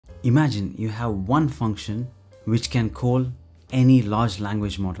Imagine you have one function which can call any large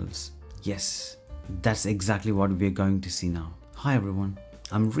language models. Yes, that's exactly what we're going to see now. Hi everyone,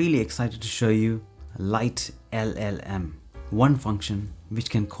 I'm really excited to show you LiteLLM, one function which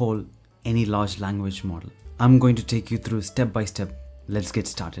can call any large language model. I'm going to take you through step by step. Let's get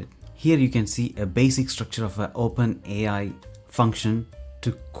started. Here you can see a basic structure of an OpenAI function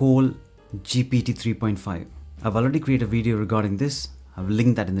to call GPT 3.5. I've already created a video regarding this. I've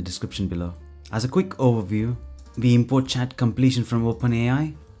linked that in the description below. As a quick overview, we import ChatCompletion from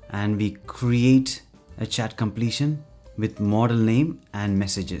OpenAI and we create a ChatCompletion with model name and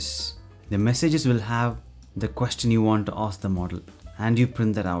messages. The messages will have the question you want to ask the model and you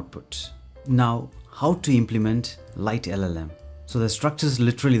print that output. Now, how to implement LiteLLM? So the structure is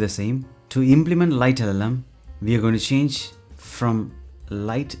literally the same. To implement LiteLLM, we are going to change from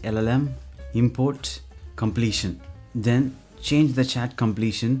LiteLLM import completion. Then change the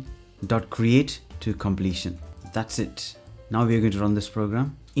ChatCompletion.create to completion. That's it. Now we are going to run this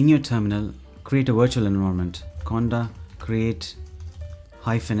program. In your terminal, create a virtual environment. Conda create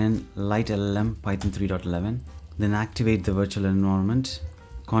 -n LiteLLM Python 3.11. Then activate the virtual environment.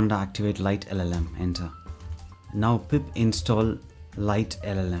 Conda activate LiteLLM. Enter. Now pip install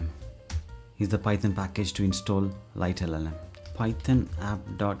LiteLLM is the Python package to install LiteLLM. Python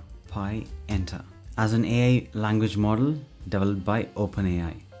app.py enter. As an AI language model developed by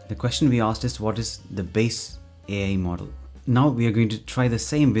OpenAI. The question we asked is what is the base AI model? Now we are going to try the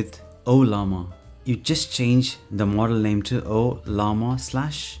same with Llama. You just change the model name to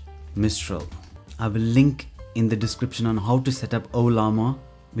Llama/Mystal. I will link in the description on how to set up Llama,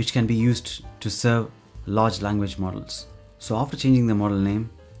 which can be used to serve large language models. So after changing the model name,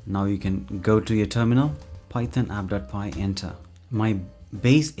 now you can go to your terminal, Python app.py enter. My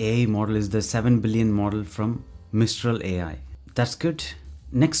base AI model is the 7 billion model from Mystal AI. That's good.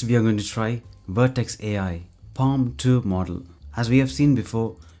 Next we are going to try Vertex AI Palm 2 model. As we have seen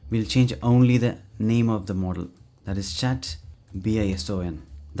before, we'll change only the name of the model. That is ChatBison.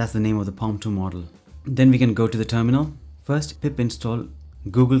 That's the name of the Palm 2 model. Then we can go to the terminal. First pip install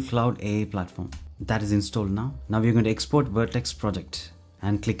Gcloud AI platform. That is installed now. Now we're going to export Vertex project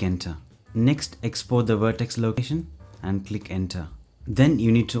and click enter. Next export the Vertex location and click enter. Then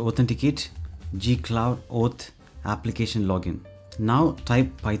you need to authenticate Gcloud OAuth application login. Now type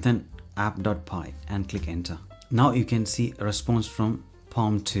Python app.py and click enter. Now you can see a response from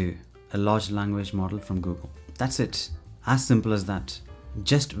Palm 2, a large language model from Google. That's it. As simple as that.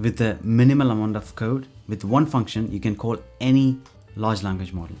 Just with a minimal amount of code, with one function, you can call any large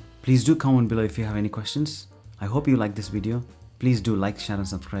language model. Please do comment below if you have any questions. I hope you like this video. Please do like, share and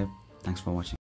subscribe. Thanks for watching.